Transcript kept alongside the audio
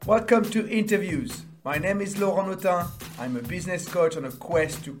Welcome to Interviews. My name is Laurent Notin. I'm a business coach on a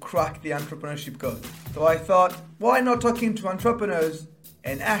quest to crack the entrepreneurship code. So I thought, why not talking to entrepreneurs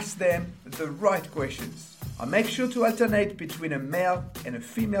and ask them the right questions? I make sure to alternate between a male and a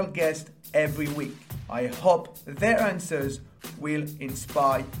female guest every week. I hope their answers will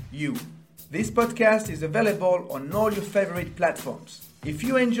inspire you. This podcast is available on all your favorite platforms. If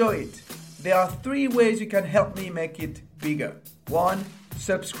you enjoy it, there are 3 ways you can help me make it bigger. 1.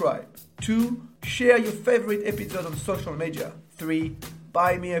 Subscribe. 2. Share your favorite episode on social media. 3.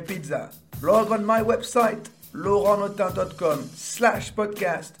 Buy me a pizza. Log on my website,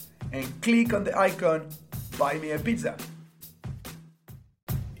 laurentnotin.com/podcast and click on the icon, Buy me a pizza.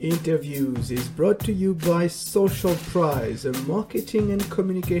 Interviews is brought to you by Social Prize, a marketing and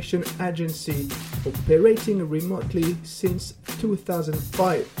communication agency operating remotely since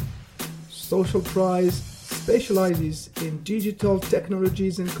 2005. Social Prize specializes in digital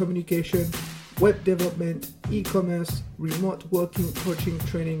technologies and communication, web development, e-commerce, remote working, coaching,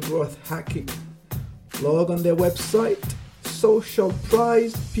 training, growth hacking. Log on their website,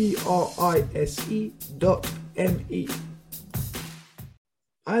 socialprize.me.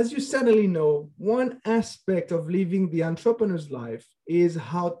 As you certainly know, one aspect of living the entrepreneur's life is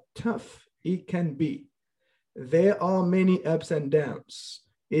how tough it can be. There are many ups and downs.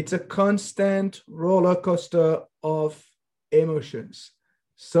 It's a constant roller coaster of emotions.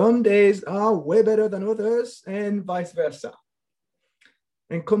 Some days are way better than others and vice versa.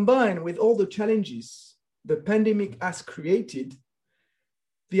 And combined with all the challenges the pandemic has created,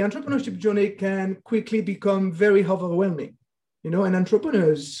 the entrepreneurship journey can quickly become very overwhelming. And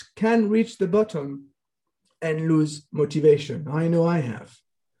entrepreneurs can reach the bottom and lose motivation. I know I have.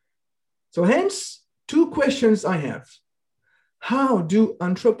 So hence, 2 questions I have. How do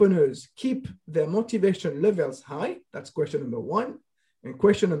entrepreneurs keep their motivation levels high? That's question number 1. And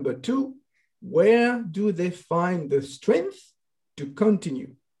question number 2, where do they find the strength to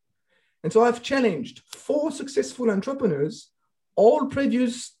continue? And so I've challenged 4 successful entrepreneurs, all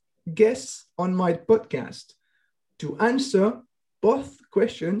previous guests on my podcast, to answer both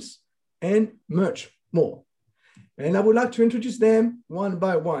questions and much more. And I would like to introduce them one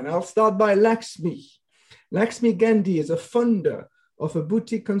by one. I'll start by Lakshmi. Lakshmi Gandhi is a founder of a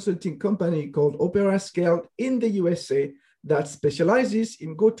boutique consulting company called Opera Scale in the USA that specializes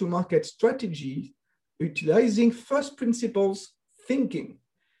in go-to-market strategy utilizing first principles thinking.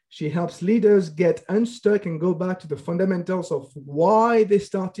 She helps leaders get unstuck and go back to the fundamentals of why they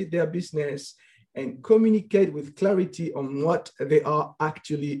started their business and communicate with clarity on what they are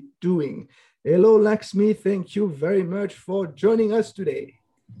actually doing. Hello, Lakshmi. Thank you very much for joining us today.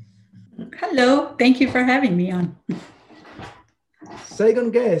 Hello. Thank you for having me on.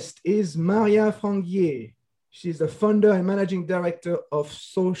 Second guest is Maria Frangier. She's the founder and managing director of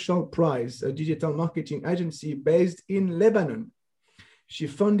Social Prize, a digital marketing agency based in Lebanon. She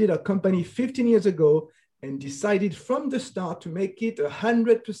founded a company 15 years ago and decided from the start to make it a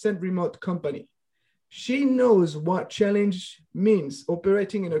 100% remote company. She knows what challenge means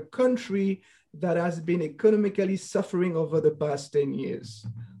operating in a country that has been economically suffering over the past 10 years.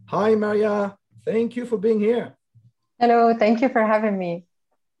 Hi, Maria. Thank you for being here. Hello. Thank you for having me.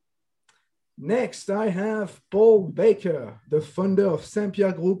 Next, I have Paul Baker, the founder of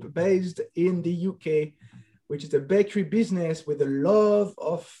Saint-Pierre Group based in the UK, which is a bakery business with a love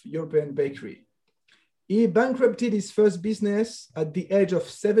of European bakery. He bankrupted his first business at the age of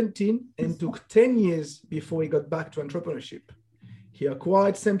 17 and took 10 years before he got back to entrepreneurship. He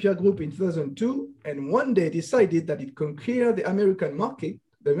acquired Saint-Pierre Group in 2002 and one day decided that he'd conquer the American market,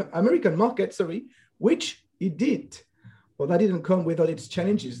 which he did. Well, that didn't come without its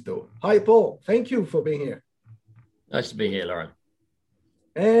challenges, though. Hi, Paul. Thank you for being here. Nice to be here, Lauren.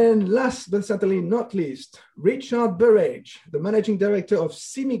 And last but certainly not least, Richard Burrage, the managing director of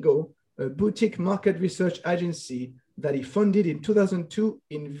Simigo, a boutique market research agency that he founded in 2002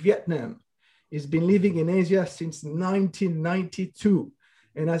 in Vietnam. He's been living in Asia since 1992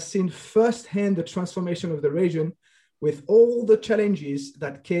 and has seen firsthand the transformation of the region with all the challenges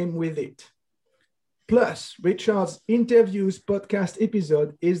that came with it. Plus, Richard's Interviews podcast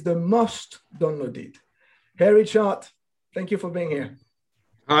episode is the most downloaded. Hey, Richard, thank you for being here.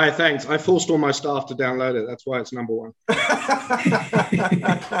 Hi, thanks. I forced all my staff to download it. That's why it's number 1.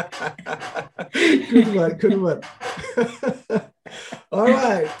 Good one. All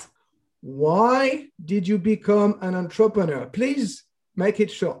right. Why did you become an entrepreneur? Please make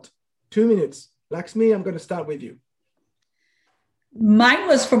it short. 2 minutes. Lakshmi, I'm going to start with you. Mine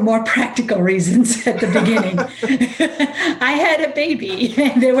was for more practical reasons at the beginning. I had a baby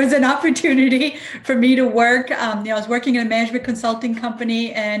and there was an opportunity for me to work. I was working in a management consulting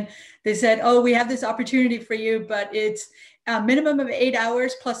company and they said, oh, we have this opportunity for you, but it's a minimum of 8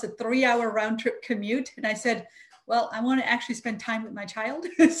 hours plus a 3-hour round trip commute. And I said, well, I want to actually spend time with my child.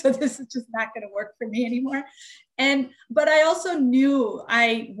 So this is just not going to work for me anymore. But I also knew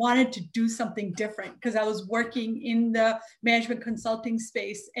I wanted to do something different because I was working in the management consulting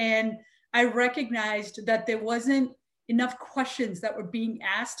space. And I recognized that there wasn't enough questions that were being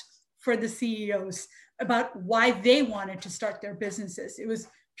asked for the CEOs about why they wanted to start their businesses. It was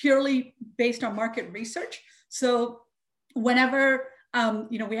purely based on market research. So whenever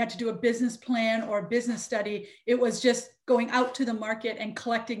we had to do a business plan or a business study, it was just going out to the market and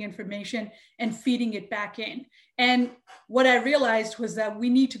collecting information and feeding it back in. And what I realized was that we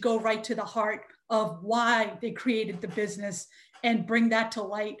need to go right to the heart of why they created the business and bring that to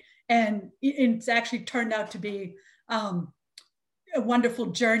light. And it's actually turned out to be a wonderful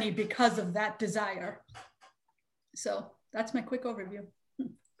journey because of that desire. So that's my quick overview.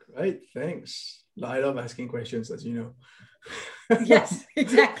 Great, thanks. I love asking questions, as you know. Yes,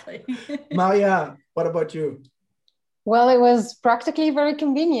 exactly. Maria, what about you? Well, it was practically very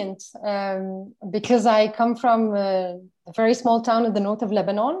convenient because I come from a very small town in the north of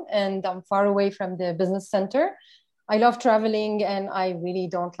Lebanon and I'm far away from the business center. I love traveling and I really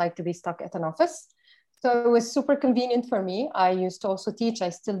don't like to be stuck at an office. So it was super convenient for me. I used to also teach, I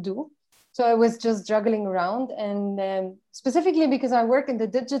still do. So I was just juggling around and specifically because I work in the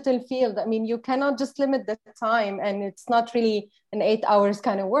digital field, I mean, you cannot just limit the time and it's not really an 8 hours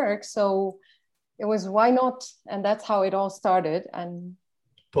kind of work. So it was, why not? And that's how it all started. And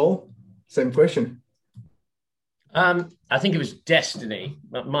Paul, same question. I think it was destiny.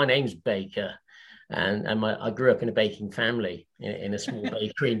 My name's Baker and I grew up in a baking family in a small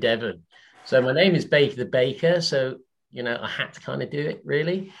bakery in Devon. So my name is Baker the Baker. So I had to kind of do it,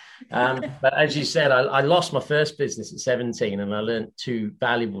 really. But as you said, I lost my first business at 17 and I learned 2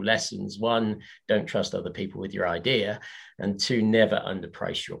 valuable lessons. 1, don't trust other people with your idea. And 2, never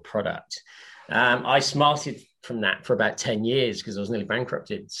underprice your product. I smarted from that for about 10 years because I was nearly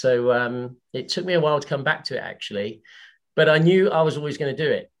bankrupted. So it took me a while to come back to it, actually. But I knew I was always going to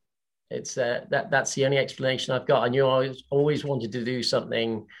do it. It's that's the only explanation I've got. I knew I always wanted to do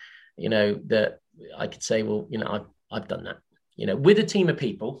something, that I could say, well, I've done that, with a team of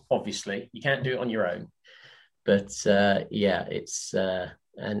people. Obviously, you can't do it on your own, but it's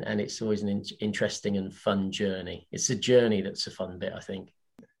and it's always an interesting and fun journey. It's a journey that's a fun bit, I think.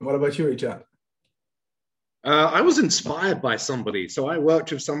 What about you, Richard? I was inspired by somebody. So I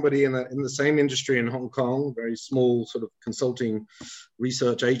worked with somebody in the same industry in Hong Kong, very small sort of consulting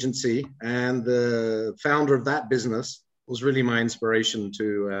research agency, and the founder of that business was really my inspiration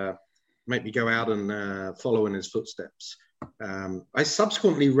to make me go out and follow in his footsteps. I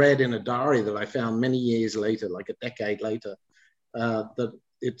subsequently read in a diary that I found many years later, like a decade later, that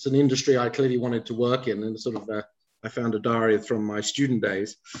it's an industry I clearly wanted to work in. And sort of, I found a diary from my student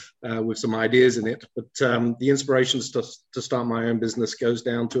days with some ideas in it. But the inspirations to start my own business goes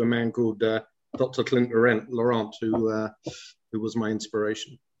down to a man called Dr. Clint Laurent, who was my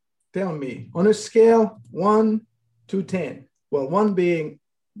inspiration. Tell me, on a scale 1 to 10, well, 1 being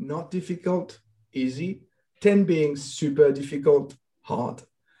not difficult, easy, 10 being super difficult, hard.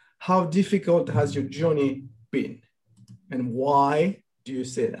 How difficult has your journey been? And why do you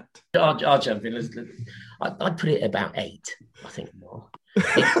say that? I'll jump in. I'd put it about 8, I think more.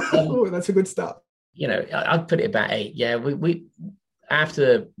 Oh, that's a good start. I'd put it about 8. Yeah, we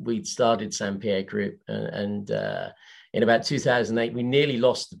after we'd started Saint-Pierre Group and in about 2008, we nearly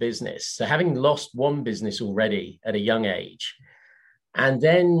lost the business. So having lost one business already at a young age, and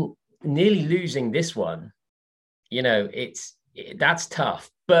then nearly losing this one, that's tough.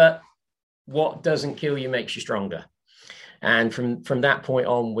 But what doesn't kill you makes you stronger. And from that point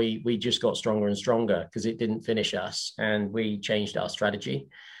on, we just got stronger and stronger because it didn't finish us. And we changed our strategy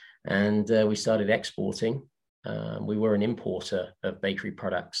and we started exporting. We were an importer of bakery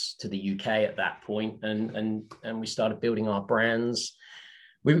products to the UK at that point, and we started building our brands.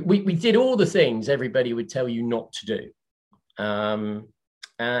 We did all the things everybody would tell you not to do.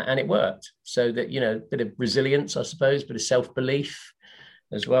 And it worked. So that, a bit of resilience, I suppose, bit of self-belief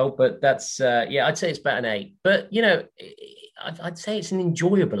as well. But that's, I'd say it's about an 8. But, I'd say it's an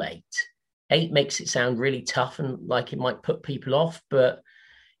enjoyable 8. 8 makes it sound really tough and like it might put people off. But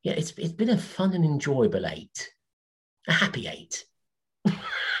yeah, it's been a fun and enjoyable 8. A happy 8.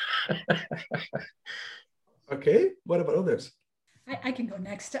 Okay. What about others? I can go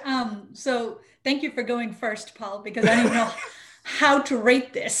next. So thank you for going first, Paul, because I don't know how to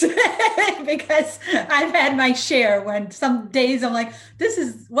rate this because I've had my share when some days I'm like, this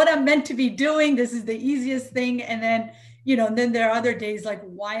is what I'm meant to be doing. This is the easiest thing. And then, and then there are other days like,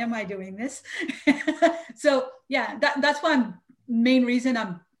 why am I doing this? So yeah, that's why main reason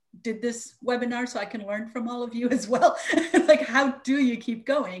I'm did this webinar, so I can learn from all of you as well. Like, how do you keep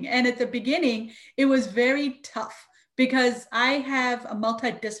going? And at the beginning, it was very tough because I have a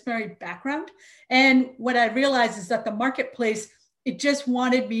multidisciplinary background. And what I realized is that the marketplace, it just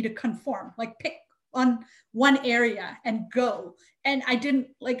wanted me to conform, like pick on one area and go. And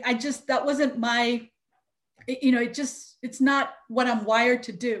that wasn't my, it's not what I'm wired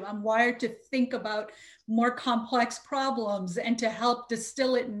to do. I'm wired to think about more complex problems and to help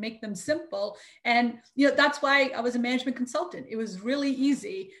distill it and make them simple. And, that's why I was a management consultant. It was really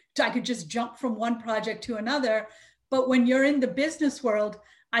easy. I could just jump from one project to another. But when you're in the business world,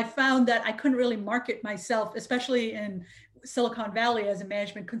 I found that I couldn't really market myself, especially in Silicon Valley as a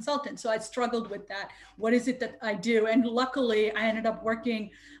management consultant. So I struggled with that. What is it that I do? And luckily, I ended up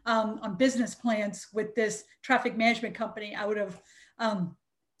working on business plans with this traffic management company out of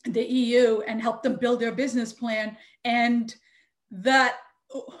the EU and helped them build their business plan. And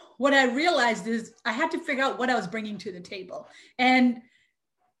what I realized is I had to figure out what I was bringing to the table. And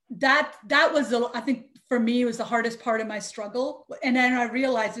that was, I think for me, it was the hardest part of my struggle. And then I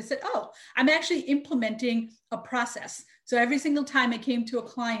realized, I said, oh, I'm actually implementing a process. So every single time I came to a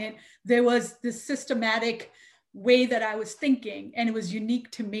client, there was this systematic way that I was thinking, and it was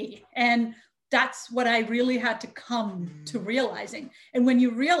unique to me. And that's what I really had to come to realizing. And when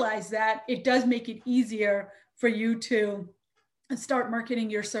you realize that, it does make it easier for you to start marketing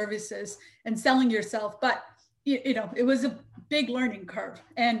your services and selling yourself. But, it was a big learning curve.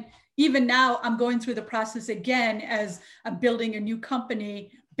 And even now I'm going through the process again as I'm building a new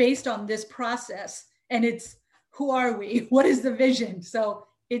company based on this process. And it's, who are we? What is the vision? So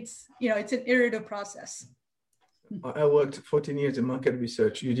it's, it's an iterative process. I worked 14 years in market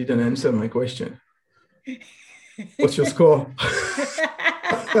research. You didn't answer my question. What's your score?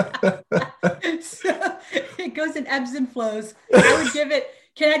 So it goes in ebbs and flows. I would give it,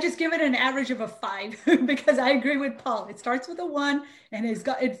 can I just give it an average of a 5? Because I agree with Paul. It starts with a 1 and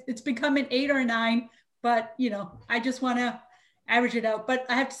it's become an 8 or a 9. But, I just want to average it out. But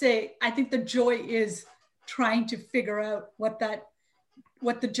I have to say, I think the joy is trying to figure out what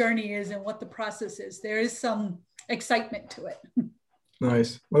the journey is and what the process is. There is some excitement to it.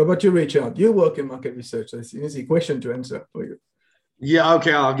 Nice. What about you, Richard? You work in market research. That's an easy question to answer for you. Yeah,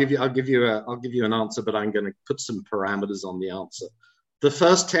 okay. I'll give you an answer, but I'm going to put some parameters on the answer. The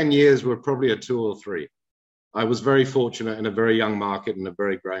first 10 years were probably a 2 or 3. I was very fortunate in a very young market and a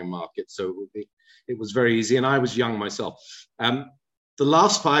very growing market, so it was very easy, and I was young myself. The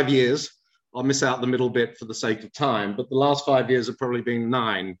last 5 years, I'll miss out the middle bit for the sake of time, but the last 5 years have probably been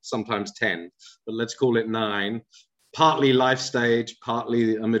 9, sometimes 10, but let's call it 9. Partly life stage,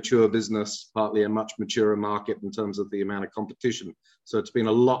 partly a mature business, partly a much maturer market in terms of the amount of competition. So it's been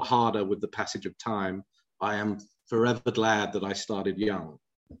a lot harder with the passage of time. I am forever glad that I started young.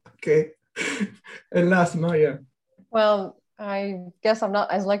 Okay. And last, Maria. Well, I guess I'm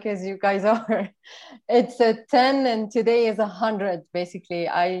not as lucky as you guys are. It's a 10 and today is 100, basically.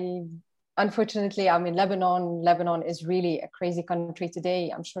 Unfortunately, I'm in Lebanon. Lebanon is really a crazy country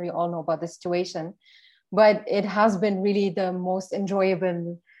today. I'm sure you all know about the situation. But it has been really the most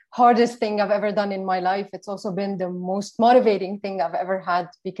enjoyable, hardest thing I've ever done in my life. It's also been the most motivating thing I've ever had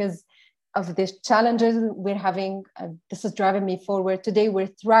because of the challenges we're having. This is driving me forward. Today, we're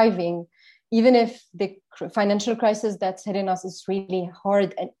thriving, even if the financial crisis that's hitting us is really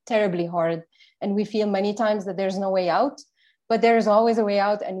hard and terribly hard. And we feel many times that there's no way out, but there is always a way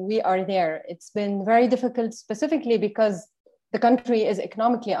out, and we are there. It's been very difficult, specifically because the country is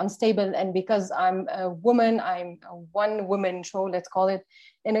economically unstable, and because I'm a woman, I'm a one-woman show, let's call it,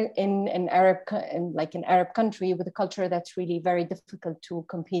 in an Arab country with a culture that's really very difficult to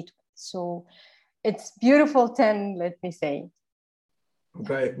compete with. So it's beautiful 10, let me say.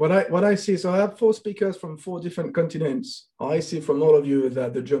 Okay, what I see, so I have 4 speakers from 4 different continents. I see from all of you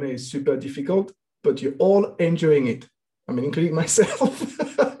that the journey is super difficult, but you're all enjoying it. I mean, including myself.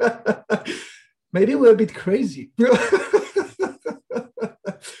 Maybe we're a bit crazy.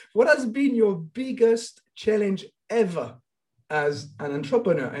 What has been your biggest challenge ever as an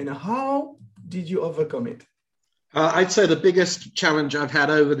entrepreneur, and how did you overcome it? I'd say the biggest challenge I've had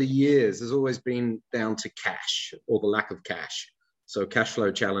over the years has always been down to cash, or the lack of cash. So cash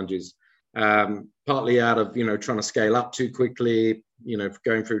flow challenges, partly out of, trying to scale up too quickly,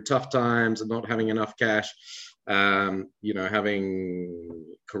 going through tough times and not having enough cash, having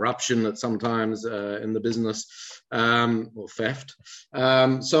corruption at sometimes in the business, or theft.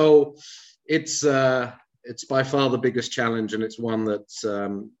 So it's by far the biggest challenge, and it's one that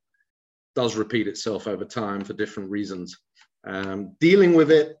does repeat itself over time for different reasons. Dealing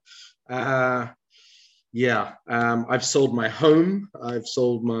with it, I've sold my home. I've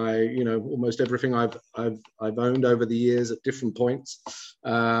sold my, almost everything I've owned over the years at different points,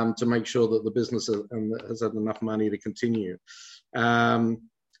 to make sure that the business has had enough money to continue.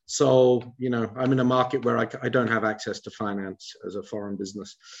 So, I'm in a market where I don't have access to finance as a foreign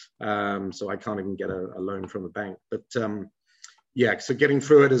business. So I can't even get a loan from a bank. But so getting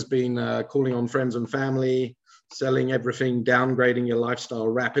through it has been calling on friends and family, selling everything, downgrading your lifestyle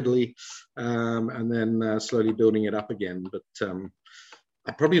rapidly, and then slowly building it up again. But I'm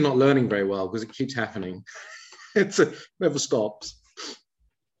probably not learning very well because it keeps happening. It never stops.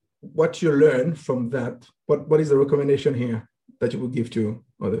 What you learn from that, what is the recommendation here that you would give to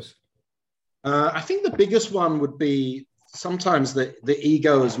others? I think the biggest one would be sometimes the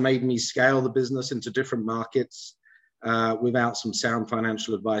ego has made me scale the business into different markets without some sound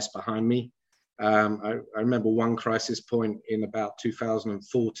financial advice behind me. I remember one crisis point in about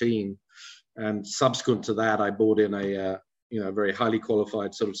 2014, and subsequent to that, I brought in a very highly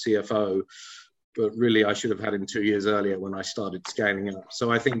qualified sort of CFO, but really I should have had him 2 years earlier when I started scaling up.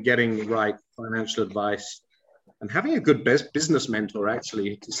 So I think getting the right financial advice and having a good business mentor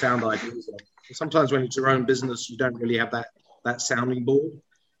actually to sound ideas. Sometimes when it's your own business, you don't really have that sounding board.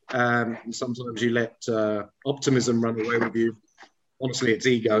 And sometimes you let optimism run away with you. Honestly, it's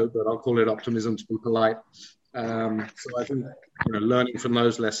ego, but I'll call it optimism to be polite. So I think learning from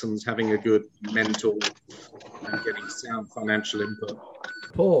those lessons, having a good mentor, and getting sound financial input.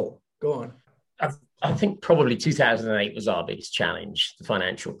 Paul, go on. I think probably 2008 was our biggest challenge, the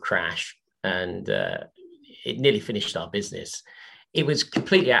financial crash, and it nearly finished our business. It was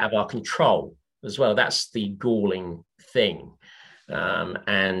completely out of our control as well. That's the galling thing.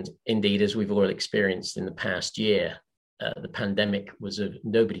 And indeed, as we've all experienced in the past year, the pandemic was of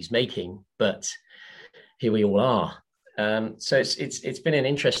nobody's making, but here we all are. So it's been an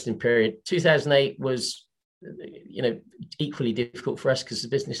interesting period. 2008 was, equally difficult for us because the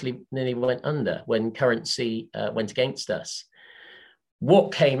business nearly went under when currency went against us.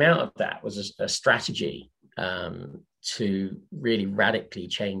 What came out of that was a strategy to really radically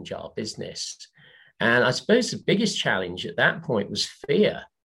change our business. And I suppose the biggest challenge at that point was fear.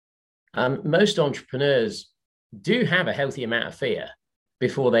 Most entrepreneurs do have a healthy amount of fear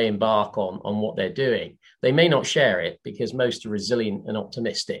before they embark on what they're doing. They may not share it because most are resilient and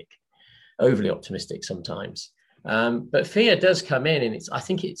optimistic, overly optimistic sometimes. But fear does come in, and I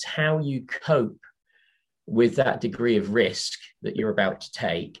think it's how you cope with that degree of risk that you're about to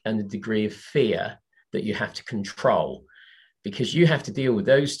take and the degree of fear that you have to control, because you have to deal with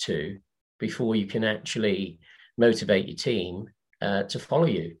those two before you can actually motivate your team to follow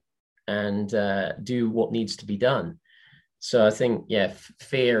you and do what needs to be done. So I think,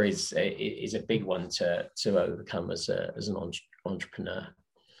 fear is a big one to overcome as an entrepreneur.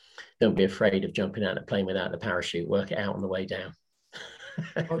 Don't be afraid of jumping out of the plane without the parachute. Work it out on the way down.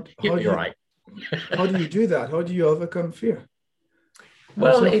 You'll be right. How do you do that? How do you overcome fear?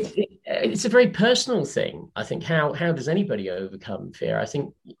 Well, it's a very personal thing. I think how does anybody overcome fear? I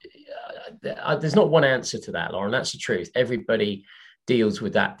think there's not one answer to that, Lauren. That's the truth. Everybody deals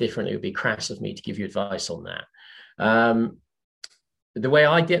with that differently. It would be crass of me to give you advice on that. The way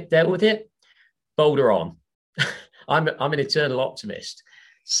I dealt with it, boulder on. I'm an eternal optimist.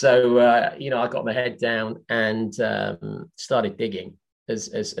 So, I got my head down and started digging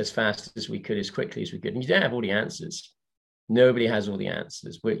as fast as we could, as quickly as we could. And you don't have all the answers. Nobody has all the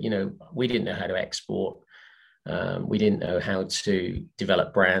answers. We didn't know how to export. We didn't know how to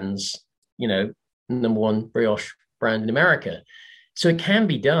develop brands, number one brioche brand in America. So it can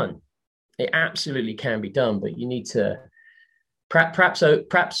be done. It absolutely can be done, but you need to, perhaps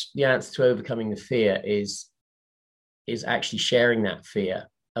the answer to overcoming the fear is actually sharing that fear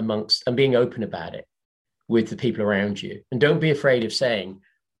amongst and being open about it with the people around you. And don't be afraid of saying,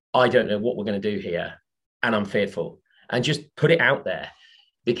 I don't know what we're going to do here, and I'm fearful. And just put it out there,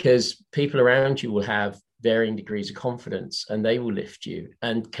 because people around you will have varying degrees of confidence and they will lift you,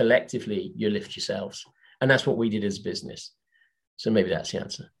 and collectively you lift yourselves. And that's what we did as a business. So maybe that's the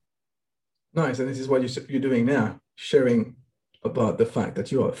answer. Nice. And this is what you're doing now, sharing about the fact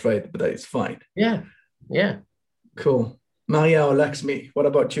that you are afraid, but that it's fine. Yeah. Yeah. Cool. Maria or Laxmi, what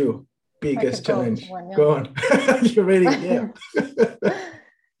about you? Biggest challenge. Go on. You're ready. Yeah.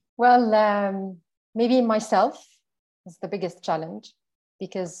 Well, maybe myself is the biggest challenge,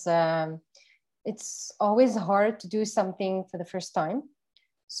 because it's always hard to do something for the first time.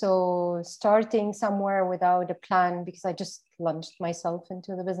 So starting somewhere without a plan, because I just launched myself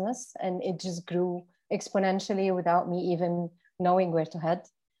into the business and it just grew exponentially without me even knowing where to head.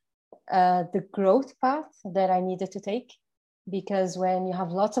 The growth path that I needed to take, because when you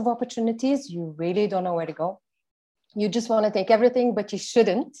have lots of opportunities, you really don't know where to go. You just want to take everything, but you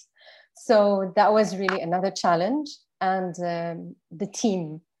shouldn't. So that was really another challenge. And the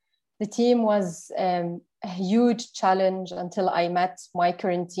team was a huge challenge until I met my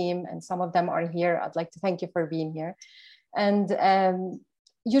current team, and some of them are here. I'd like to thank you for being here. And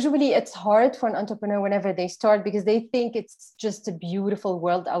usually it's hard for an entrepreneur whenever they start, because they think it's just a beautiful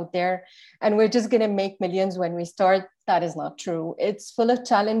world out there and we're just going to make millions when we start. That is not true. It's full of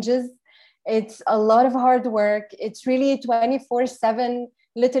challenges. It's a lot of hard work. It's really 24/7,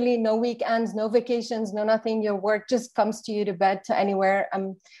 literally no weekends, no vacations, no nothing. Your work just comes to you to bed, to anywhere.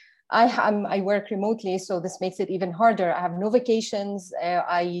 I work remotely, so this makes it even harder. I have no vacations.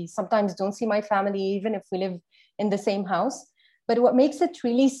 I sometimes don't see my family, even if we live in the same house. But what makes it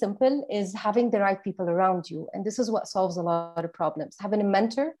really simple is having the right people around you. And this is what solves a lot of problems. Having a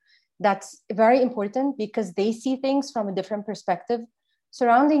mentor, that's very important because they see things from a different perspective.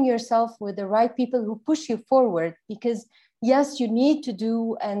 Surrounding yourself with the right people who push you forward, because yes, you need to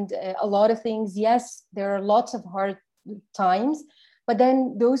do a lot of things. Yes, there are lots of hard times, but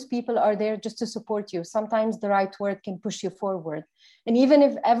then those people are there just to support you. Sometimes the right word can push you forward. And even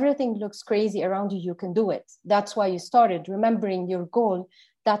if everything looks crazy around you, you can do it. That's why you started, remembering your goal.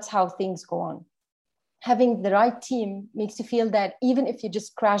 That's how things go on. Having the right team makes you feel that even if you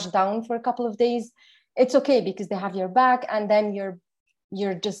just crash down for a couple of days, it's okay because they have your back, and then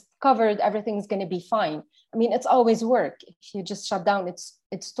you're just covered. Everything's going to be fine. I mean, it's always work. If you just shut down,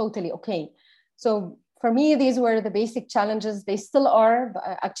 it's totally okay. So for me, these were the basic challenges. They still are.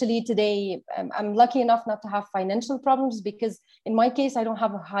 But actually, today, I'm lucky enough not to have financial problems because in my case, I don't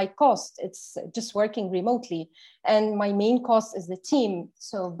have a high cost. It's just working remotely. And my main cost is the team.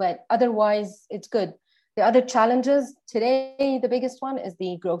 So, but otherwise, it's good. The other challenges today, the biggest one is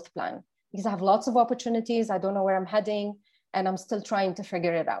the growth plan, because I have lots of opportunities. I don't know where I'm heading, and I'm still trying to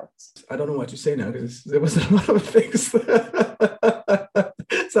figure it out. I don't know what to say now because there was a lot of things.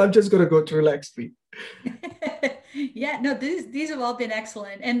 So I'm just going to go to relax speed. Yeah, no, these have all been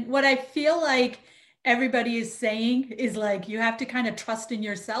excellent. And what I feel like everybody is saying is like, you have to kind of trust in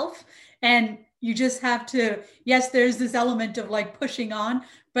yourself, and you just have to, yes, there's this element of like pushing on,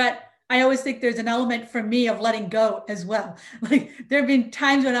 but I always think there's an element for me of letting go as well. Like there have been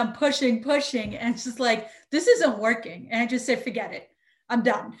times when I'm pushing, and it's just like, this isn't working. And I just say, forget it. I'm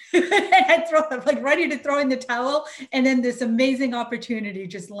done. And I throw up, like ready to throw in the towel. And then this amazing opportunity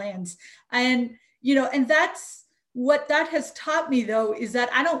just lands. And, and that's what that has taught me though, is that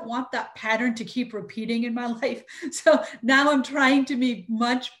I don't want that pattern to keep repeating in my life. So now I'm trying to be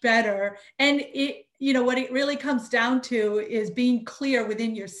much better. And what it really comes down to is being clear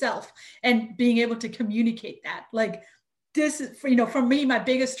within yourself and being able to communicate that. Like this is, for me, my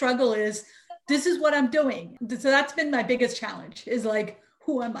biggest struggle is, this is what I'm doing. So that's been my biggest challenge, is like,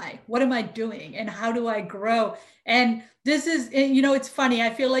 who am I? What am I doing? And how do I grow? And this is, it's funny.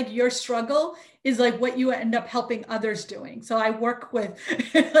 I feel like your struggle is like what you end up helping others doing. So I work with,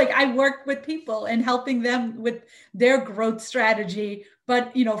 people and helping them with their growth strategy.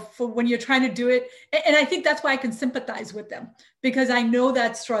 But, for when you're trying to do it, and I think that's why I can sympathize with them, because I know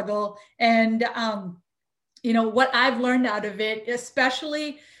that struggle. And, what I've learned out of it,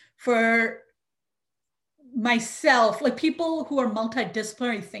 especially for myself, like people who are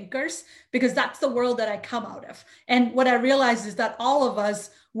multidisciplinary thinkers, because that's the world that I come out of. And what I realized is that all of us,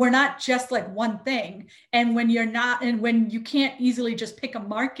 we're not just like one thing. And when when you can't easily just pick a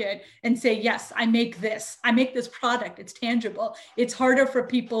market and say, yes, I make this product, it's tangible. It's harder for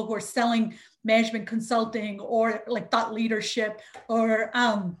people who are selling management consulting or like thought leadership or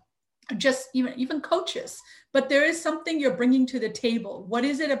just even coaches. But there is something you're bringing to the table. What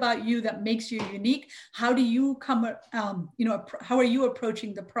is it about you that makes you unique? How do you how are you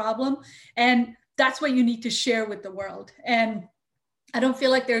approaching the problem? And that's what you need to share with the world. And I don't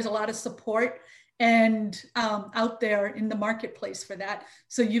feel like there's a lot of support and out there in the marketplace for that.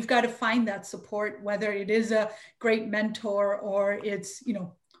 So you've got to find that support, whether it is a great mentor or it's,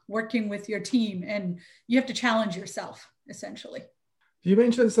 working with your team, and you have to challenge yourself essentially. You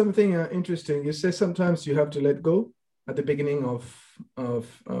mentioned something interesting. You say sometimes you have to let go at the beginning of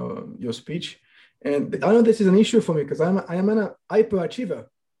your speech. And I know this is an issue for me because I am an hyperachiever.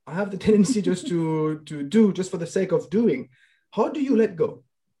 I have the tendency just to do just for the sake of doing. How do you let go?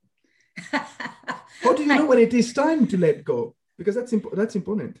 How do you know when it is time to let go? Because that's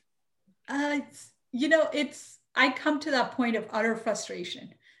important. I come to that point of utter frustration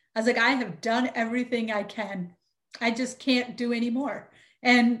I was like, I have done everything I can. I just can't do anymore.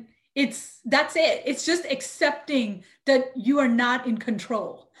 And that's it. It's just accepting that you are not in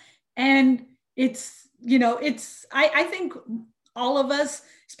control. And I think all of us,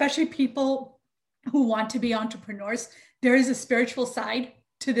 especially people who want to be entrepreneurs, there is a spiritual side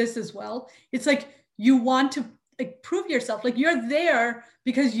to this as well. It's like you want to like prove yourself, like you're there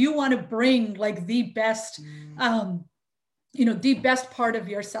because you want to bring like the best, the best part of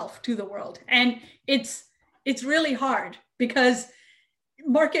yourself to the world. And it's really hard because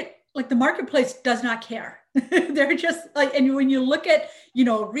the marketplace does not care. They're just like, and when you look at,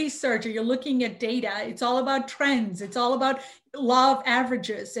 research, or you're looking at data, it's all about trends. It's all about law of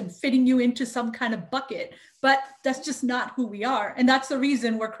averages and fitting you into some kind of bucket. But that's just not who we are. And that's the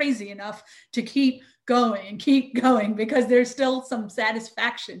reason we're crazy enough to keep going, because there's still some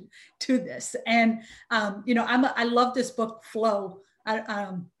satisfaction to this. And, I love this book, Flow.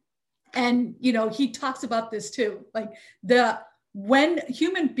 And, he talks about this too, like when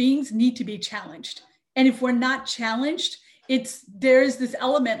human beings need to be challenged. And if we're not challenged, there's this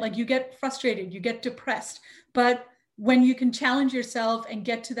element, like you get frustrated, you get depressed. But when you can challenge yourself and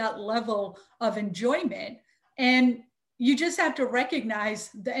get to that level of enjoyment, and you just have to recognize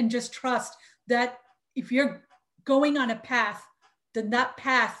and just trust that if you're going on a path, then that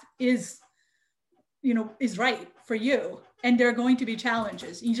path is right for you. And there are going to be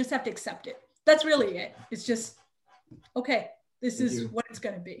challenges. You just have to accept it. That's really it. It's just, okay, this is what it's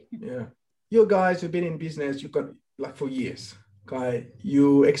going to be. Yeah. You guys who've been in business, you've got like for years, okay?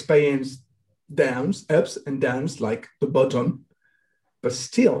 You experience downs, ups and downs, like the bottom, but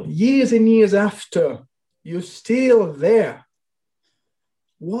still years and years after, you're still there.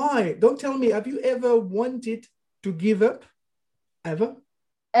 Why? Don't tell me, have you ever wanted to give up? Ever?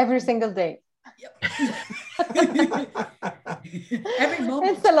 Every single day. Yep. Every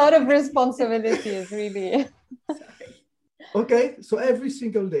moment. It's a lot of responsibilities, really. Okay, so every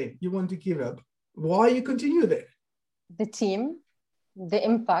single day you want to give up. Why you continue there? The team, the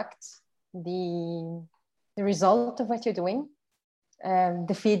impact, the result of what you're doing,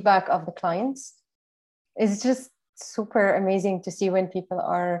 the feedback of the clients. It's just super amazing to see when people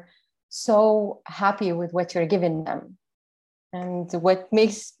are so happy with what you're giving them. And what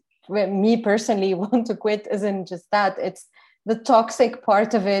makes me personally want to quit isn't just that, it's the toxic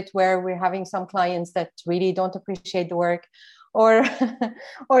part of it, where we're having some clients that really don't appreciate the work, or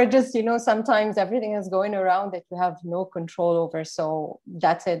just, sometimes everything is going around that you have no control over. So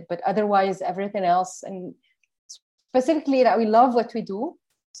that's it. But otherwise, everything else, and specifically that we love what we do.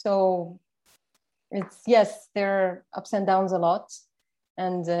 So yes, there are ups and downs a lot.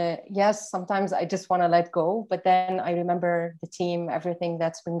 And yes, sometimes I just want to let go, but then I remember the team, everything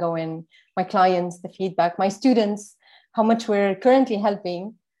that's been going, my clients, the feedback, my students, how much we're currently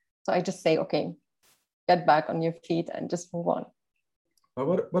helping. So I just say, okay, get back on your feet and just move on.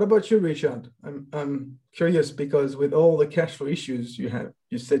 What about you, Richard? I'm curious, because with all the cash flow issues you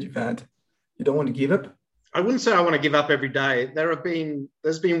said you've had, you don't want to give up? I wouldn't say I want to give up every day.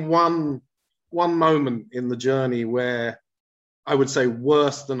 There's been one moment in the journey where I would say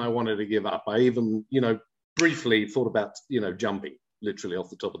worse than I wanted to give up. I even, briefly thought about, jumping literally off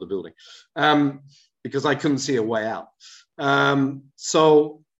the top of the building, because I couldn't see a way out.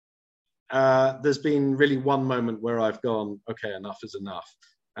 So there's been really one moment where I've gone, okay, enough is enough.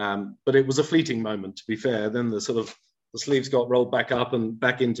 But it was a fleeting moment, to be fair. Then the sleeves got rolled back up and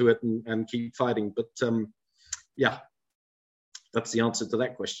back into it and keep fighting. But yeah, that's the answer to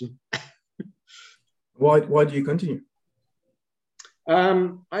that question. Why do you continue?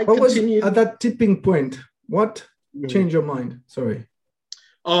 I continued at that tipping point. What changed your mind? Sorry.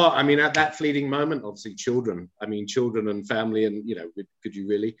 Oh, I mean, at that fleeting moment, obviously children and family, and, could you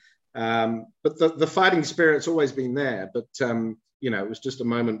really? But the fighting spirit's always been there. But, it was just a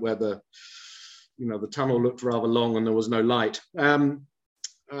moment where the tunnel looked rather long and there was no light.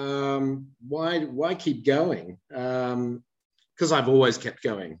 Why keep going? Because I've always kept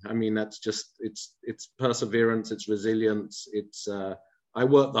going. I mean, that's just, it's perseverance, it's resilience. I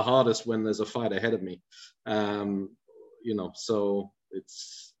work the hardest when there's a fight ahead of me. So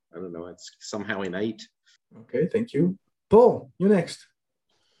it's, I don't know, it's somehow innate. Okay, thank you. Paul, you next.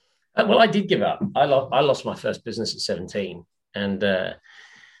 Well, I did give up. I lost my first business at 17, and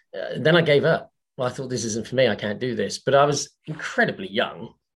then I gave up. Well, I thought, this isn't for me. I can't do this. But I was incredibly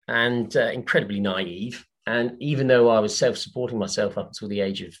young and incredibly naive. And even though I was self-supporting myself up until the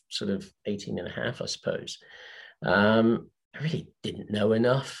age of sort of 18 and a half, I suppose, I really didn't know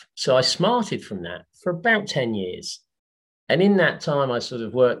enough. So I smarted from that for about 10 years. And in that time, I sort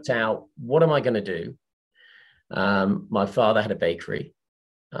of worked out, what am I going to do? My father had a bakery.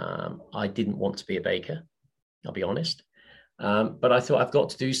 I didn't want to be a baker, I'll be honest. But I thought I've got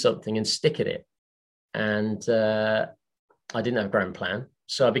to do something and stick at it. And I didn't have a grand plan.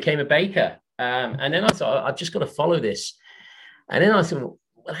 So I became a baker. And then I thought, I've just got to follow this. And then I thought,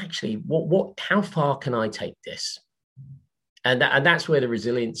 well, actually, how far can I take this? And that's where the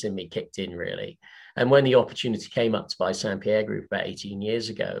resilience in me kicked in, really. And when the opportunity came up to buy St. Pierre Group about 18 years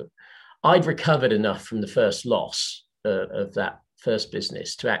ago, I'd recovered enough from the first loss of that first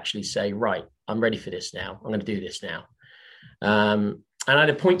business to actually say, right, I'm ready for this now. I'm going to do this now. And I had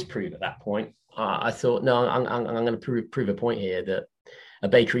a point to prove at that point. I thought, no, I'm going to prove a point here that a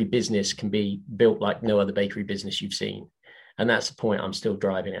bakery business can be built like no other bakery business you've seen. And that's the point I'm still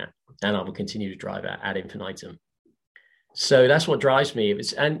driving at. And I will continue to drive at ad infinitum. So that's what drives me.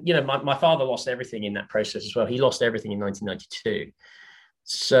 And my father lost everything in that process as well. He lost everything in 1992.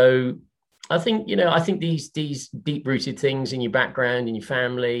 So I think these deep-rooted things in your background, in your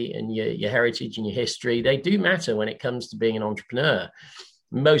family, and your heritage and your history, they do matter when it comes to being an entrepreneur.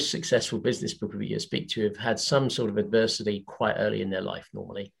 Most successful business people that you speak to have had some sort of adversity quite early in their life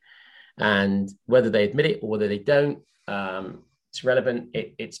normally. And whether they admit it or whether they don't, it's relevant.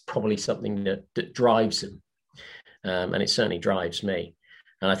 It's probably something that drives them. And it certainly drives me.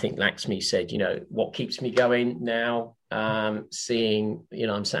 And I think Laxmi said, what keeps me going now, seeing,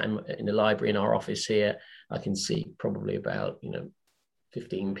 I'm sat in the library in our office here, I can see probably about,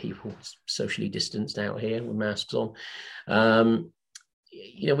 15 people socially distanced out here with masks on.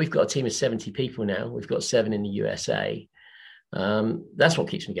 We've got a team of 70 people now. We've got 7 in the USA. That's what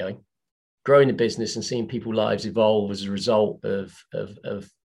keeps me going. Growing the business and seeing people's lives evolve as a result of the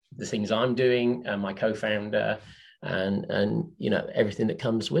things I'm doing and my co-founder and everything that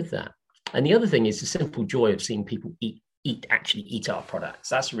comes with that. And the other thing is the simple joy of seeing people actually eat our products.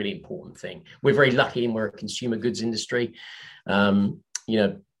 That's a really important thing. We're very lucky and we're a consumer goods industry.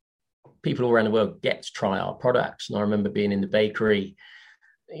 People all around the world get to try our products. And I remember being in the bakery,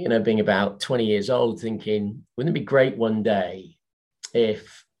 being about 20 years old, thinking, wouldn't it be great one day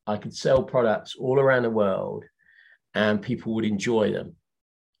if I could sell products all around the world and people would enjoy them?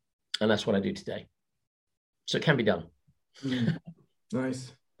 And that's what I do today. So it can be done.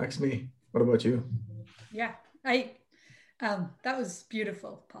 Nice. Laxmi, what about you? Yeah, that was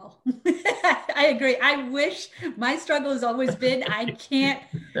beautiful, Paul. I agree. I wish my struggle has always been, I can't,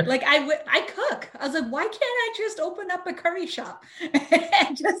 I cook. I was like, why can't I just open up a curry shop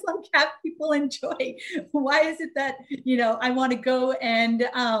and just have people enjoy? Why is it that, I want to go and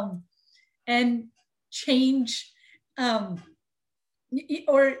change,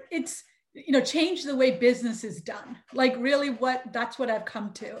 or it's, change the way business is done. That's what I've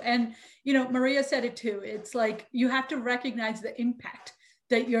come to. And, Maria said it too. It's like, you have to recognize the impact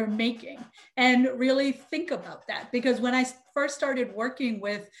that you're making and really think about that. Because when I first started working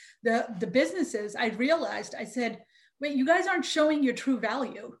with the businesses, I realized, I said, wait, you guys aren't showing your true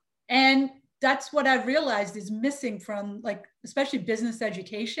value. And that's what I've realized is missing from especially business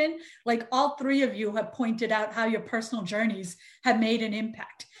education. All 3 of you have pointed out how your personal journeys have made an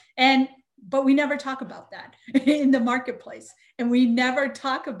impact. But we never talk about that in the marketplace. And we never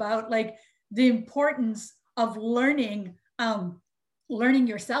talk about the importance of learning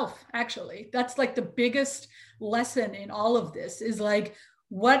yourself, actually. That's the biggest lesson in all of this is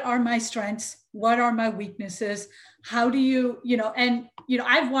what are my strengths? What are my weaknesses? How do you,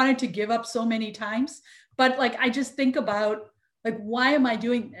 I've wanted to give up so many times, but I just think about why am I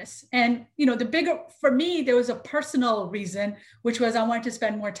doing this? And, for me, there was a personal reason, which was I wanted to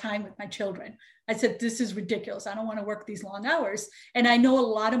spend more time with my children. I said, this is ridiculous. I don't want to work these long hours. And I know a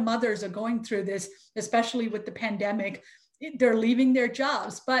lot of mothers are going through this, especially with the pandemic. They're leaving their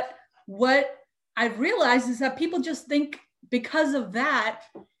jobs. But what I realized is that people just think because of that,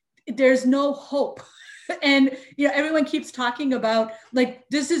 there's no hope. And, everyone keeps talking about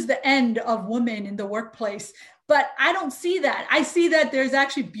this is the end of women in the workplace. But I don't see that. I see that there's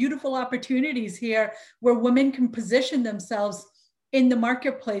actually beautiful opportunities here where women can position themselves in the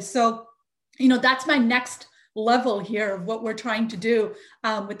marketplace. So, that's my next level here of what we're trying to do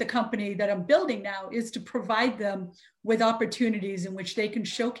with the company that I'm building now is to provide them with opportunities in which they can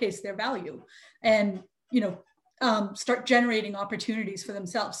showcase their value and, start generating opportunities for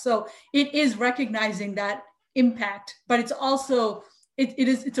themselves. So it is recognizing that impact, but it's also,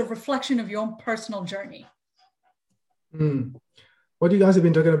 it's a reflection of your own personal journey. What you guys have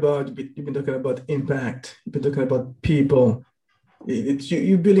been talking about, you've been talking about impact, you've been talking about people. It's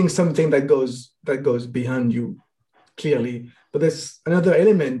you're building something that goes behind you clearly. But there's another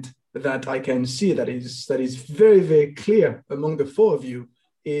element that I can see that is very, very clear among the 4 of you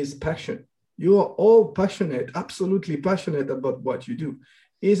is passion. You are all passionate, absolutely passionate about what you do.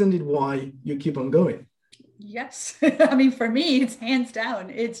 isn't it why you keep on going? Yes. I mean, for me, it's hands down.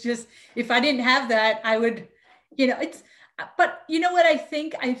 It's just, if I didn't have that, I would, but you know what I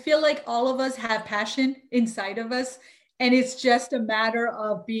feel like all of us have passion inside of us. And it's just a matter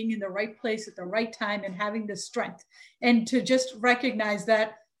of being in the right place at the right time and having the strength and to just recognize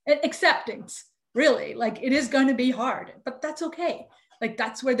that, and acceptance, really, like it is going to be hard, but that's okay. Like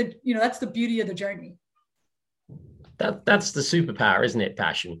that's where that's the beauty of the journey. That's the superpower, isn't it?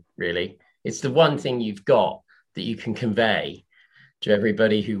 Passion, really. It's the one thing you've got that you can convey to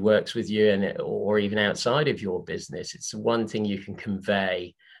everybody who works with you or even outside of your business. It's the one thing you can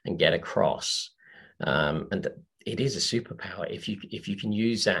convey and get across. And it is a superpower. If you can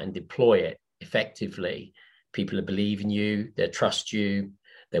use that and deploy it effectively, people will believe in you, they'll trust you,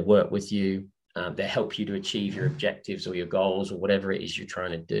 they'll work with you, they'll help you to achieve your objectives or your goals or whatever it is you're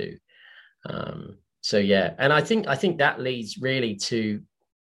trying to do. So yeah, and I think that leads really to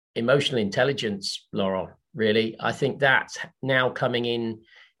emotional intelligence, Laurent. Really, I think that's now coming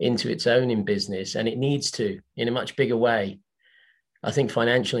into its own in business, and it needs to in a much bigger way. I think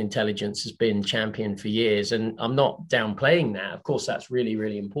financial intelligence has been championed for years, and I'm not downplaying that. Of course, that's really,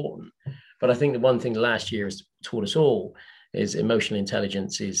 really important. But I think the one thing the last year has taught us all is emotional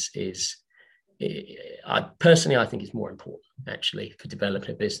intelligence I think is more important actually for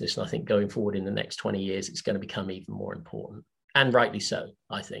developing a business. And I think going forward in the next 20 years, it's going to become even more important, and rightly so.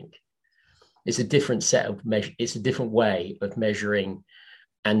 I think it's a different set of measure. It's a different way of measuring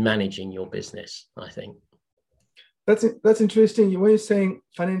and managing your business, I think. That's interesting. When you're saying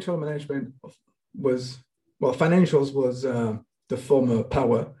financial management financials was the former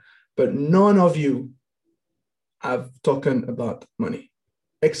power, but none of you have talked about money,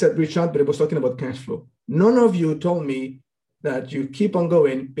 except Richard, but it was talking about cash flow. None of you told me that you keep on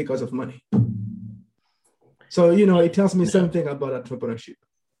going because of money. So, it tells me something about entrepreneurship.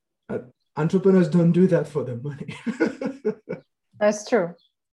 Entrepreneurs don't do that for the money. That's true.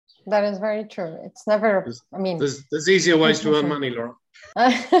 That is very true. It's never, there's easier ways to earn money, Laura.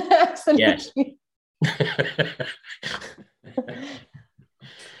 Absolutely. Yes.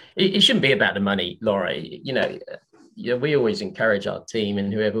 It shouldn't be about the money, Laura. We always encourage our team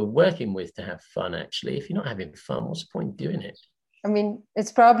and whoever we're working with to have fun, actually. If you're not having fun, what's the point of doing it?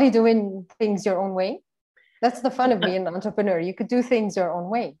 It's probably doing things your own way. That's the fun of being an entrepreneur. You could do things your own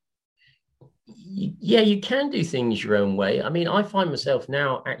way. Yeah, you can do things your own way. I find myself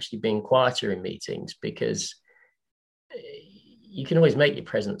now actually being quieter in meetings because you can always make your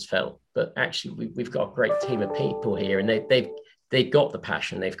presence felt. But actually, we've got a great team of people here, and they've got the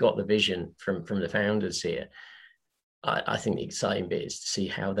passion, they've got the vision from the founders here. I think the exciting bit is to see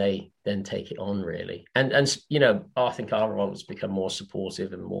how they then take it on, really. And I think our role has become more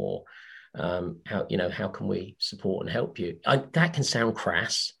supportive and more how can we support and help you? That can sound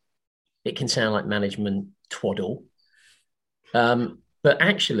crass. It can sound like management twaddle. But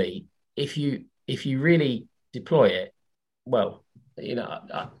actually, if you really deploy it, well,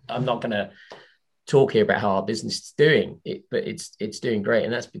 I'm not going to talk here about how our business is doing it, but it's doing great.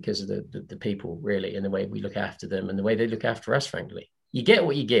 And that's because of the people, really, and the way we look after them and the way they look after us, frankly. You get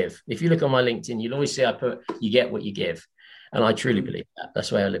what you give. If you look on my LinkedIn, you'll always see I put, you get what you give. And I truly believe that. That's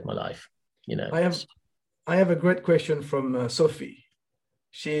the way I live my life. I have a great question from Sophie.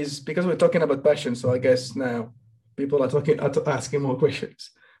 Because we're talking about passion, so I guess now people are asking more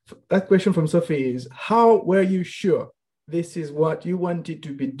questions. That question from Sophie is, how were you sure this is what you wanted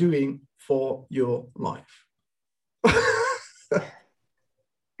to be doing for your life?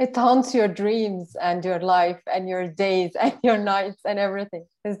 It haunts your dreams and your life and your days and your nights and everything.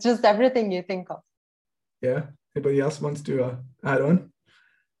 It's just everything you think of. Yeah. Anybody else wants to add on?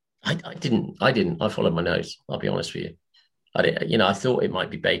 I didn't. I followed my nose. I'll be honest with you. I thought it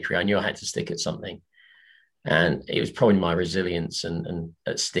might be bakery. I knew I had to stick at something. And it was probably my resilience and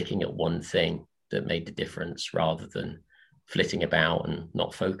at sticking at one thing that made the difference rather than flitting about and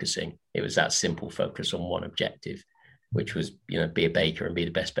not focusing. It was that simple focus on one objective, which was, be a baker and be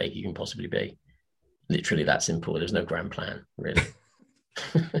the best baker you can possibly be. Literally that simple. There's no grand plan, really.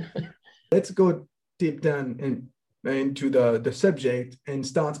 Let's go deep down into the subject and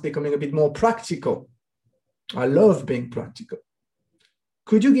start becoming a bit more practical. I love being practical.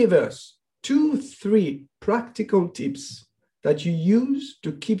 Could you give us 2-3 practical tips that you use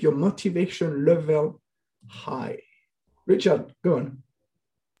to keep your motivation level high? Richard, go on.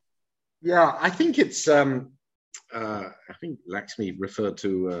 Yeah, I think it's, I think Lakshmi referred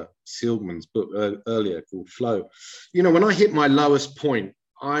to Seligman's book earlier called Flow. When I hit my lowest point,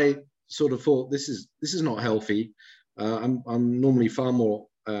 I sort of thought, this is not healthy. I'm normally far more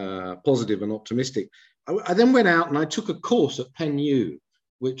positive and optimistic. I then went out and I took a course at Penn U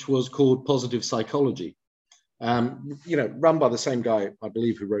which was called Positive Psychology. Run by the same guy, I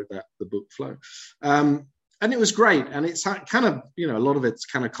believe, who wrote the book Flow. And it was great. And it's kind of, a lot of it's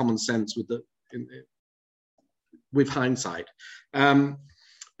kind of common sense with hindsight.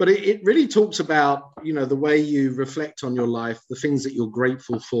 But it really talks about, the way you reflect on your life, the things that you're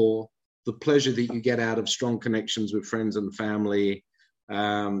grateful for, the pleasure that you get out of strong connections with friends and family,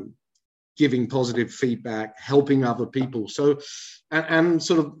 giving positive feedback, helping other people. So, and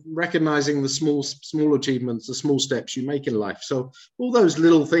sort of recognizing the small achievements, the small steps you make in life. So all those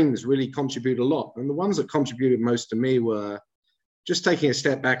little things really contribute a lot. And the ones that contributed most to me were just taking a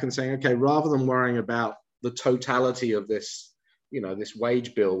step back and saying, okay, rather than worrying about the totality of this, this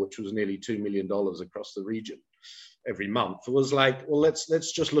wage bill, which was nearly $2 million across the region every month, it was like, well, let's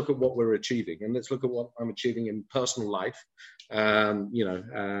just look at what we're achieving, and let's look at what I'm achieving in personal life,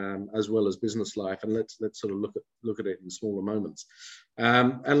 as well as business life, and let's sort of look at it in smaller moments,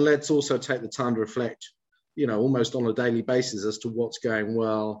 and let's also take the time to reflect, almost on a daily basis as to what's going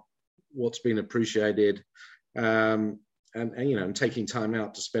well, what's been appreciated, and taking time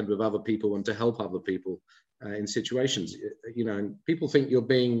out to spend with other people and to help other people in situations, and people think you're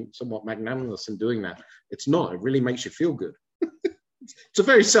being somewhat magnanimous in doing that. It's not. It really makes you feel good. It's a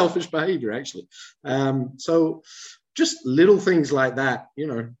very selfish behavior, actually. So just little things like that,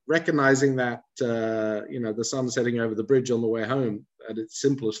 recognizing that, the sun setting over the bridge on the way home at its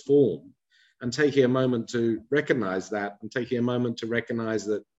simplest form, and taking a moment to recognize that, and taking a moment to recognize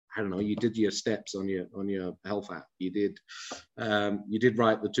that, I don't know, you did your steps on your health app. You did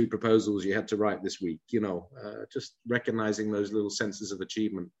write the 2 proposals you had to write this week. Just recognizing those little senses of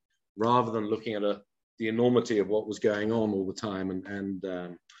achievement, rather than looking at the enormity of what was going on all the time, and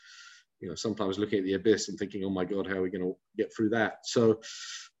sometimes looking at the abyss and thinking, oh my God, how are we going to get through that? So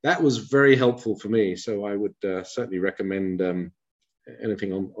that was very helpful for me. So I would certainly recommend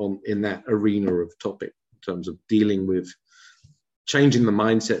anything on in that arena of topic in terms of dealing with changing the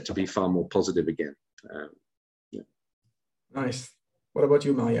mindset to be far more positive again. Nice. What about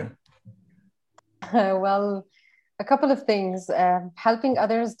you, Maya? Well, a couple of things. Helping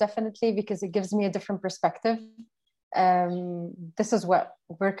others, definitely, because it gives me a different perspective. This is what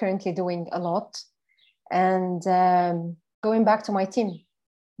we're currently doing a lot. And going back to my team,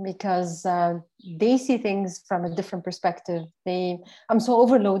 because they see things from a different perspective. I'm so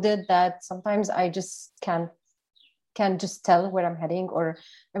overloaded that sometimes I just can't just tell where I'm heading, or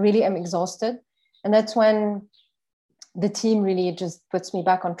I really am exhausted. And that's when the team really just puts me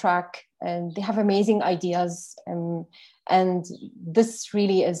back on track, and they have amazing ideas. And this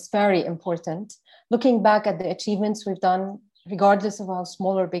really is very important. Looking back at the achievements we've done, regardless of how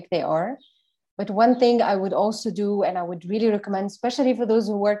small or big they are. But one thing I would also do, and I would really recommend, especially for those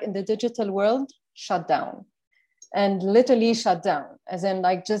who work in the digital world, shut down. And literally shut down, as in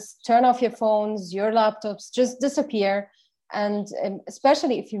like just turn off your phones, your laptops, just disappear. And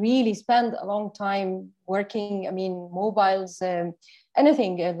especially if you really spend a long time working, mobiles,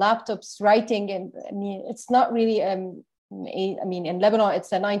 anything, laptops, writing, and it's not really, in Lebanon,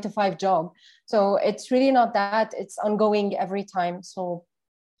 it's a 9-to-5 job. So it's really not that, it's ongoing every time. So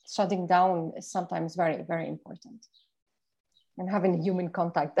shutting down is sometimes very, very important. And having human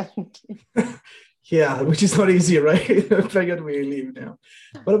contact, definitely. Yeah, which is not easy, right? Figured we leave now.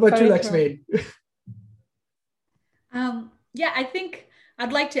 What about you, Lakshmi? I think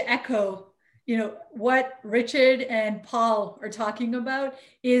I'd like to echo, what Richard and Paul are talking about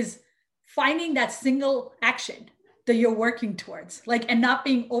is finding that single action that you're working towards, and not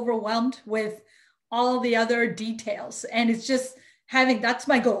being overwhelmed with all the other details. And it's just that's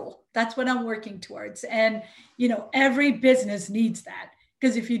my goal. That's what I'm working towards. And, every business needs that,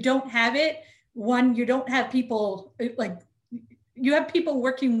 because if you don't have it, you don't have people, you have people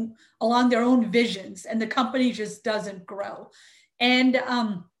working along their own visions, and the company just doesn't grow. And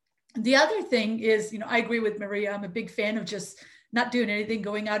the other thing is, I agree with Maria. I'm a big fan of just not doing anything,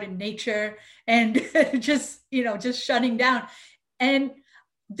 going out in nature and just shutting down. And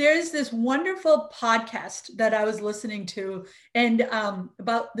there's this wonderful podcast that I was listening to, and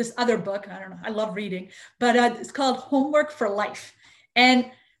about this other book. I don't know, I love reading, but it's called Homework for Life. And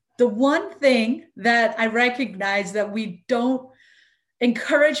the one thing that I recognize that we don't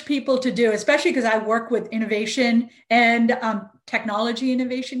encourage people to do, especially because I work with innovation and technology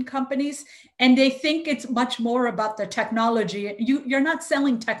innovation companies, and they think it's much more about the technology. You're not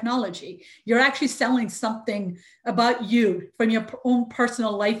selling technology. You're actually selling something about you from your own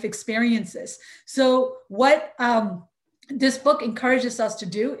personal life experiences. So what this book encourages us to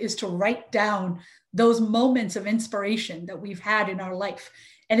do is to write down those moments of inspiration that we've had in our life.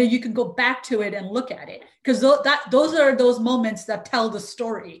 And then you can go back to it and look at it, because those are those moments that tell the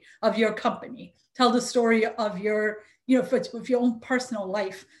story of your company, tell the story of your, of your own personal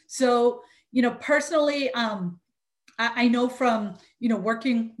life. So, personally, I know from,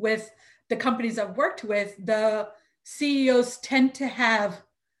 working with the companies I've worked with, the CEOs tend to have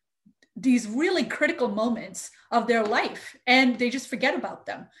these really critical moments of their life, and they just forget about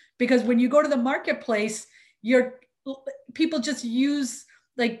them, because when you go to the marketplace, people just use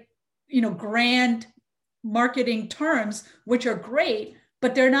grand marketing terms, which are great,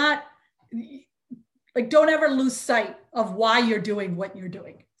 but they're not don't ever lose sight of why you're doing what you're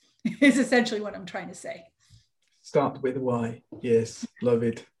doing is essentially what I'm trying to say. Start with why. Yes, love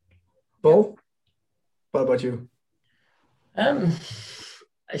it. Paul, what about you? I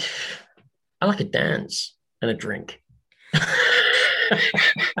like a dance and a drink.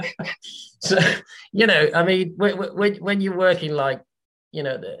 So, when you're working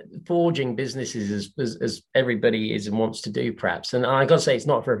forging businesses as everybody is and wants to do, perhaps, and I got to say, it's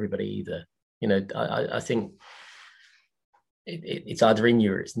not for everybody either. I think it's either in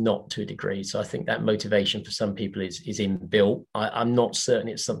you or it's not, to a degree. So I think that motivation for some people is inbuilt. I'm not certain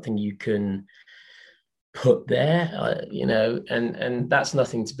it's something you can put there, and that's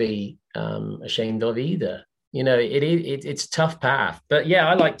nothing to be ashamed of either. It's a tough path, but yeah,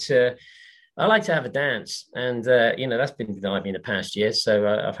 I like to have a dance, and that's been denied me in the past year, so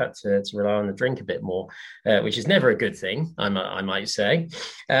I've had to rely on the drink a bit more, which is never a good thing, I might say.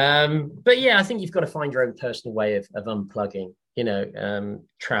 But yeah, I think you've got to find your own personal way of unplugging.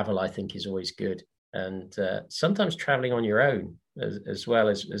 Travel, I think, is always good, and sometimes traveling on your own as well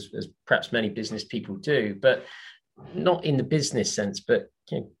as perhaps many business people do, but not in the business sense, but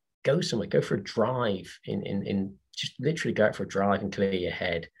go somewhere, go for a drive, in just literally go out for a drive and clear your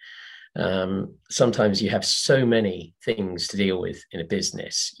head. Sometimes you have so many things to deal with in a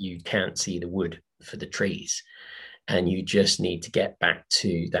business, you can't see the wood for the trees, and you just need to get back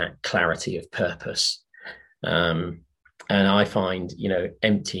to that clarity of purpose. And I find,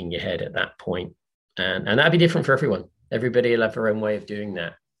 emptying your head at that point, and that'd be different for everyone. Everybody will have their own way of doing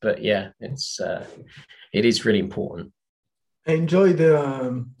that. But yeah, it is really important. Enjoy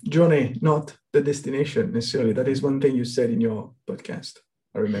the journey, not the destination necessarily. That is one thing you said in your podcast,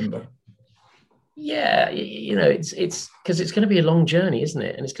 I remember. Yeah, it's because it's going to be a long journey, isn't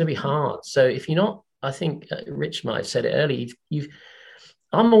it? And it's going to be hard. So if you're not, I think Rich might have said it earlier,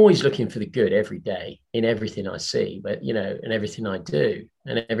 I'm always looking for the good every day in everything I see, but and everything I do,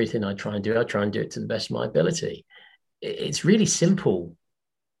 and everything I try and do it to the best of my ability. It's really simple,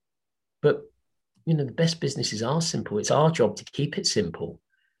 but the best businesses are simple. It's our job to keep it simple.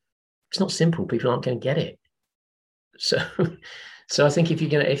 It's not simple, people aren't going to get it. So I think if you're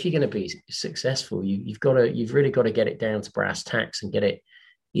going to be successful, you've really got to get it down to brass tacks and get it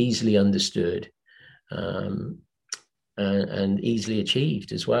easily understood, and easily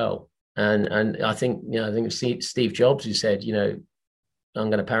achieved as well. And I think Steve Jobs, who said, I'm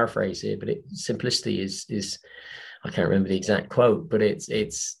going to paraphrase here, but simplicity is I can't remember the exact quote, but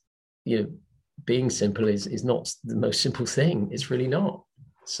it's being simple is not the most simple thing. It's really not.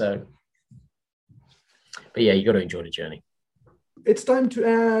 So, but yeah, you got to enjoy the journey. It's time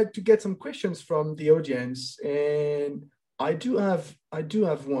to get some questions from the audience, and I do have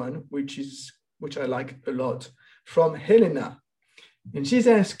one which I like a lot, from Helena, and she's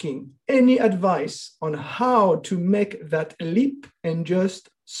asking, any advice on how to make that leap and just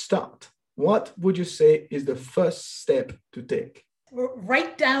start? What would you say is the first step to take?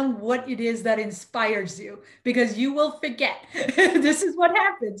 Write down what it is that inspires you, because you will forget. This is what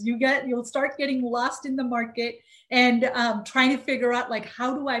happens. You'll start getting lost in the market and trying to figure out,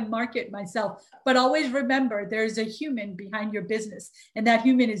 how do I market myself? But always remember, there's a human behind your business, and that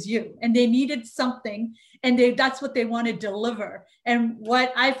human is you. And they needed something, and that's what they want to deliver. And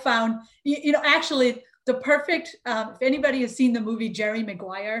what I found, actually, the perfect, if anybody has seen the movie Jerry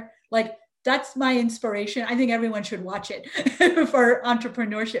Maguire, that's my inspiration. I think everyone should watch it for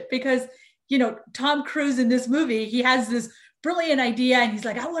entrepreneurship, because, Tom Cruise in this movie, he has this brilliant idea, and he's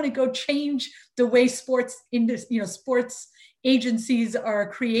like, I want to go change the way sports agencies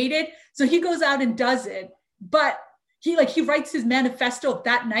are created. So he goes out and does it, but he writes his manifesto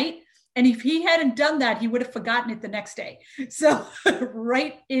that night. And if he hadn't done that, he would have forgotten it the next day. So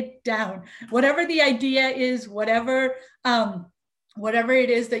write it down, whatever the idea is, whatever it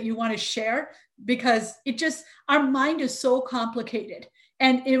is that you want to share, because our mind is so complicated,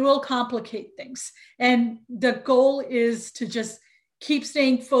 and it will complicate things. And the goal is to just keep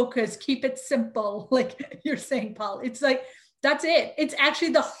staying focused, keep it simple. Like you're saying, Paul, it's That's it. It's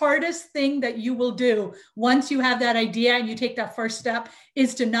actually the hardest thing that you will do once you have that idea and you take that first step,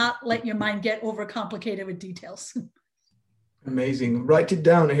 is to not let your mind get overcomplicated with details. Amazing. Write it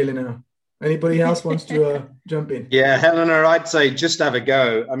down, Helena. Anybody else wants to jump in? Yeah, Helena, I'd say just have a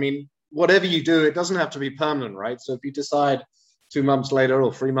go. I mean, whatever you do, it doesn't have to be permanent, right? So if you decide 2 months later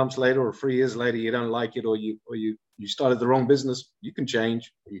or 3 months later or 3 years later you don't like it, or you started the wrong business, you can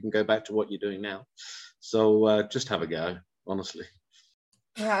change. You can go back to what you're doing now. So just have a go, honestly.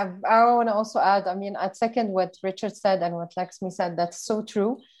 Yeah, I want to also add, I mean, I'd second what Richard said and what Laxmi said. That's so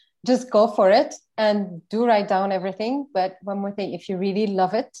true. Just go for it and do write down everything. But one more thing, if you really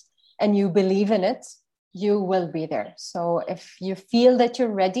love it and you believe in it, you will be there. So if you feel that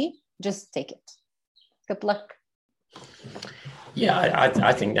you're ready, just take it. Good luck. Yeah,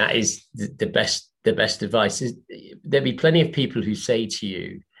 I think that is the best advice. There'll be plenty of people who say to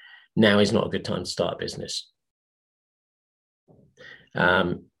you, now is not a good time to start a business.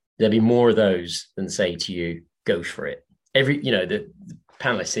 There'll be more of those than say to you, go for it. The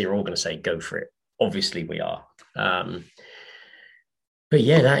panelists here are all going to say, go for it. Obviously we are. But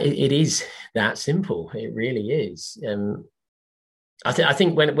yeah, it is that simple. It really is. I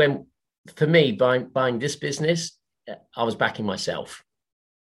think when for me, buying this business, I was backing myself.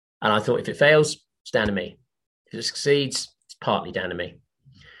 And I thought, if it fails, it's down to me. If it succeeds, it's partly down to me.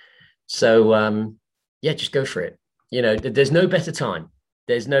 So, just go for it. There's no better time.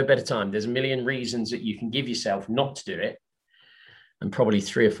 There's no better time. There's a million reasons that you can give yourself not to do it, and probably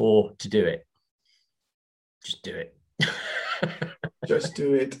 3 or 4 to do it. Just do it. Just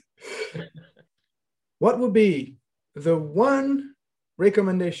do it. What would be the one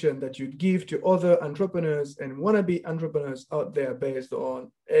recommendation that you'd give to other entrepreneurs and wannabe entrepreneurs out there based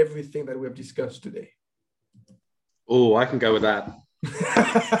on everything that we've discussed today? Oh, I can go with that.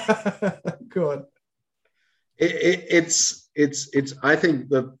 Go on. It's I think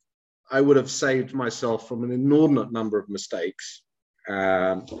that I would have saved myself from an inordinate number of mistakes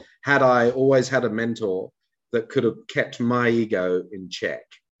had I always had a mentor that could have kept my ego in check.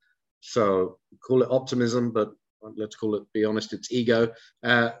 So call it optimism, but let's call it, be honest, it's ego.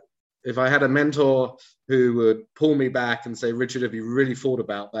 If I had a mentor who would pull me back and say, Richard, have you really thought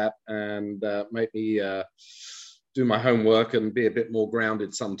about that? And make me do my homework and be a bit more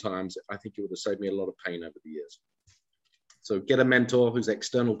grounded sometimes, I think it would have saved me a lot of pain over the years. So get a mentor who's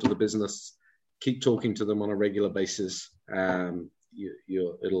external to the business, keep talking to them on a regular basis.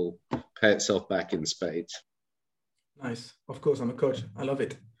 It'll pay itself back in spades. Nice. Of course, I'm a coach. I love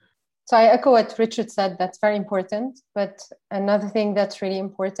it. So I echo what Richard said. That's very important. But another thing that's really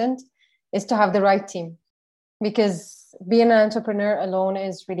important is to have the right team, because being an entrepreneur alone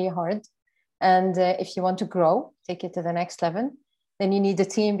is really hard. And if you want to grow, take it to the next level, then you need a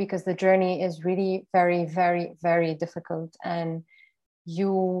team, because the journey is really very, very, very difficult, and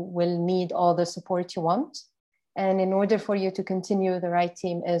you will need all the support you want. And in order for you to continue, the right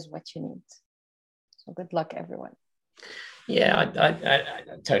team is what you need. So good luck, everyone. Yeah, I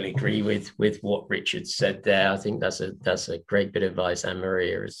totally agree with what Richard said there. I think that's a great bit of advice, and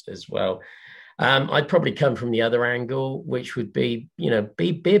Maria as well. I'd probably come from the other angle, which would be, be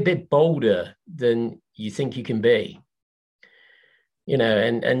a bit bolder than you think you can be,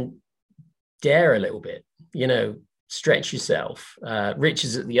 and dare a little bit, stretch yourself. Rich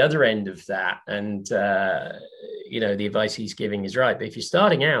is at the other end of that. And, the advice he's giving is right. But if you're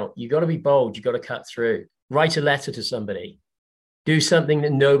starting out, you've got to be bold. You've got to cut through. Write a letter to somebody. Do something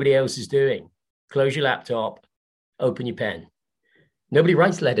that nobody else is doing. Close your laptop. Open your pen. Nobody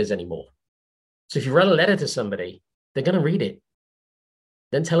writes letters anymore. So if you write a letter to somebody, they're going to read it.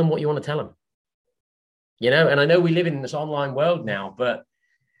 Then tell them what you want to tell them. And I know we live in this online world now, but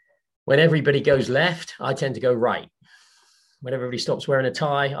when everybody goes left, I tend to go right. When everybody stops wearing a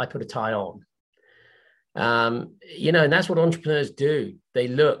tie, I put a tie on. And that's what entrepreneurs do. They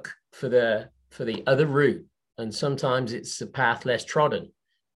look for the other route. And sometimes it's a path less trodden.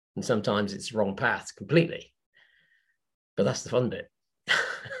 And sometimes it's the wrong path completely. But that's the fun bit.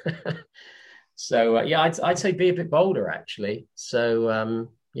 So, I'd say be a bit bolder, actually. So,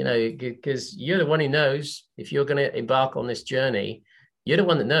 because you're the one who knows if you're going to embark on this journey, you're the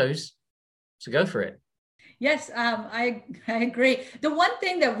one that knows. So go for it. Yes, I agree. The one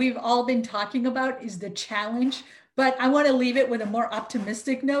thing that we've all been talking about is the challenge, but I want to leave it with a more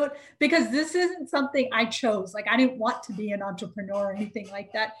optimistic note, because this isn't something I chose. Like, I didn't want to be an entrepreneur or anything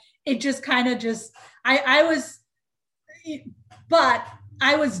like that. It just kind of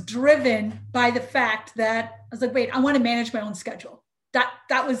I was driven by the fact that I was like, wait, I want to manage my own schedule.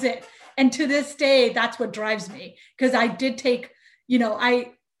 That was it. And to this day, that's what drives me, because I did take,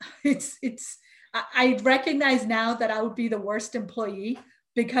 I recognize now that I would be the worst employee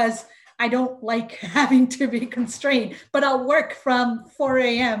because I don't like having to be constrained, but I'll work from 4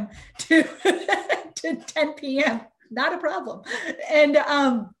 a.m. to 10 p.m. Not a problem. And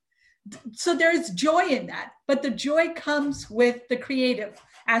so there's joy in that, but the joy comes with the creative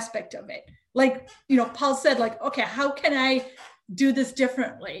aspect of it. Like, Paul said, like, okay, how can I do this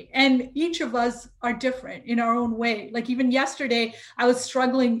differently? And each of us are different in our own way. Like even yesterday, I was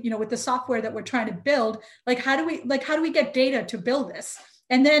struggling, with the software that we're trying to build. Like, how do we get data to build this?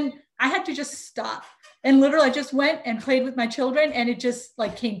 And then I had to just stop. And literally I just went and played with my children and it just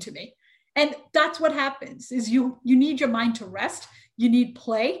like came to me. And that's what happens is you need your mind to rest. You need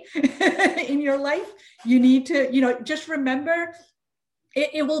play in your life. You need to, just remember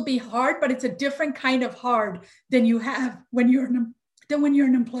it will be hard, but it's a different kind of hard than you have when you're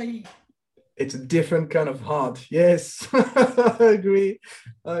an employee. It's a different kind of hard. Yes, I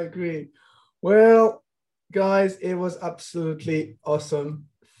agree. Well, guys, it was absolutely awesome.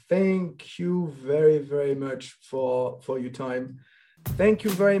 Thank you very, very much for your time. Thank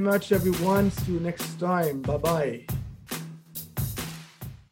you very much, everyone. See you next time. Bye-bye.